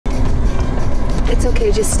It's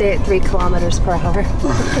okay, just stay at 3 kilometers per hour.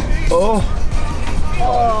 Oh!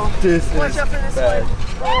 Oh, This watch is out for this bad. one.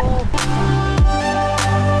 Oh.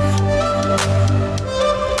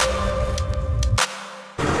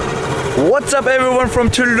 What's up everyone from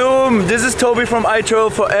Tulum? This is Toby from I Travel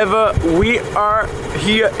Forever. We are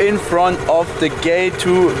here in front of the gate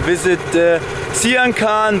to visit the Sian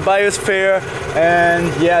Ka'an Biosphere,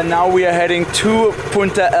 and yeah, now we are heading to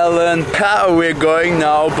Punta Allen. We're going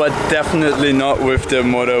now, but definitely not with the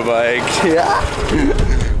motorbike. Yeah.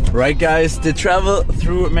 Right guys, the travel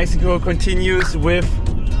through Mexico continues with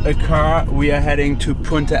a car. We are heading to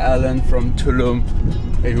Punta Allen from Tulum.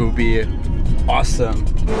 It will be awesome.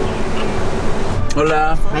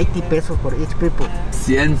 Hola. 90 pesos for each people.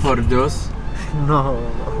 100 por dos. No.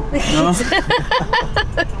 No?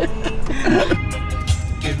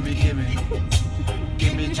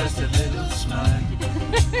 Give me just a little smile.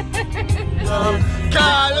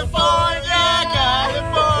 California,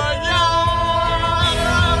 California.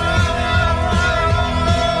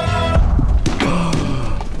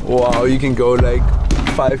 Wow, you can go like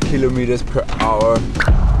 5 kilometers per hour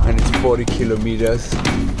and it's 40 kilometers.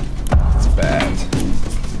 It's bad.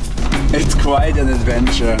 It's quite an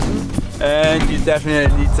adventure. And you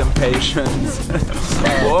definitely need some patience.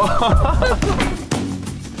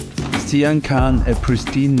 Sian Ka'an, a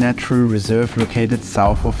pristine natural reserve located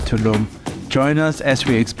south of Tulum. Join us as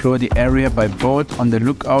we explore the area by boat on the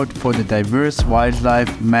lookout for the diverse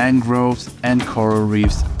wildlife, mangroves and coral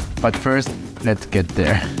reefs. But first, let's get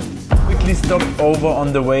there. Quickly stopped over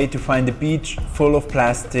on the way to find a beach full of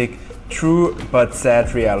plastic. True but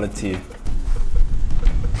sad reality.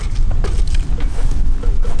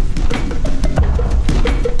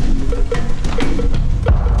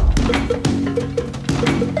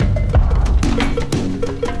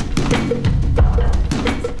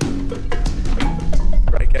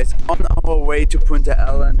 Right guys, on our way to Punta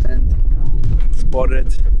Allen and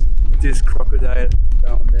spotted this crocodile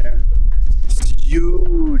down there. It's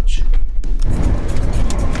huge.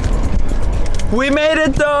 We made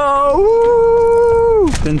it though! Woo!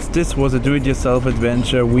 Since this was a do-it-yourself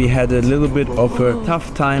adventure, we had a little bit of a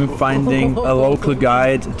tough time finding a local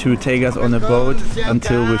guide to take us on a boat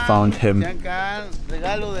until we found him.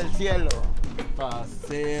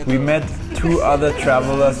 We met 2 other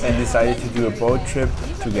travelers and decided to do a boat trip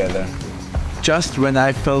together. Just when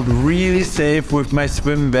I felt really safe with my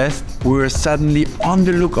swim vest, we were suddenly on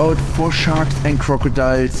the lookout for sharks and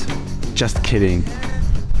crocodiles. Just kidding.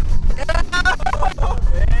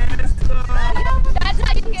 That's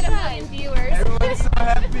how you get a million viewers. Everyone's so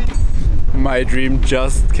happy. My dream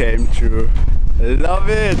just came true. Love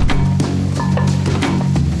it!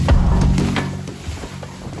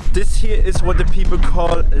 This here is what the people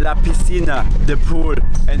call La Piscina, the pool.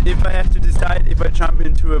 And if I have to decide if I jump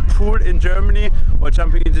into a pool in Germany or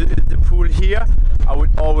jumping into the pool here, I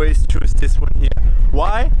would always choose this one here.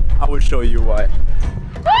 Why? I will show you why.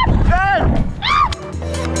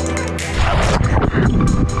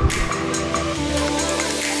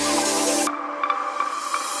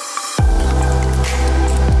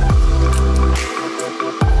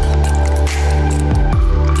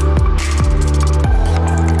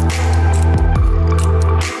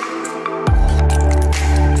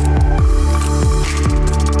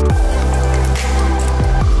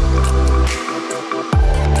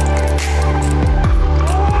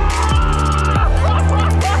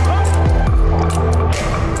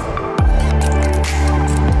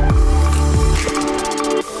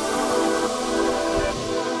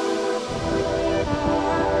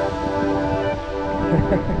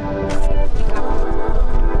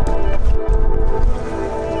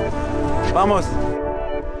 Vamos!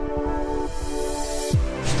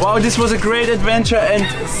 Wow, this was a great adventure and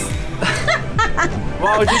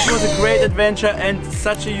wow, this was a great adventure and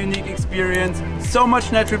such a unique experience. So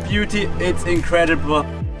much natural beauty, it's incredible.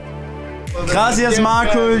 Gracias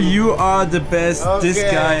Marco, you are the best. Okay. This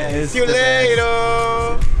guy is. See you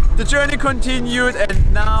later. The journey continued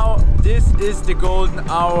and now this is the golden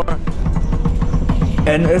hour.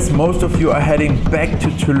 And as most of you are heading back to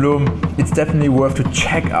Tulum, it's definitely worth to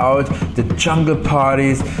check out the jungle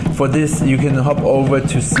parties. For this, you can hop over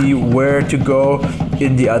to see where to go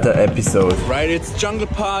in the other episode. Right, it's jungle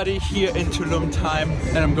party here in Tulum time,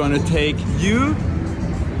 and I'm gonna take you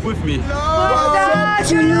with me.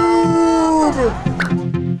 Tulum!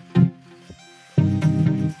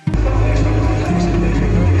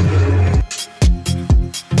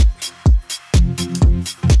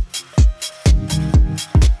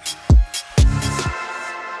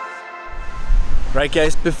 Right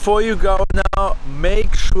guys, before you go now,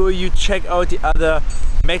 make sure you check out the other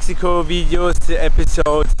Mexico videos, the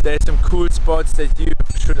episodes. There's some cool spots that you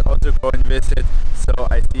should also go and visit. So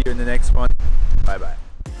I see you in the next one. Bye bye.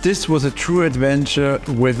 This was a true adventure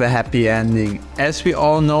with a happy ending. As we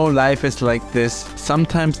all know, life is like this.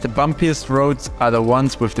 Sometimes the bumpiest roads are the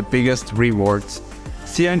ones with the biggest rewards.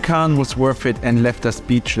 Sian Ka'an was worth it and left us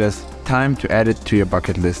speechless. Time to add it to your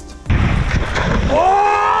bucket list.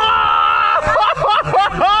 Oh!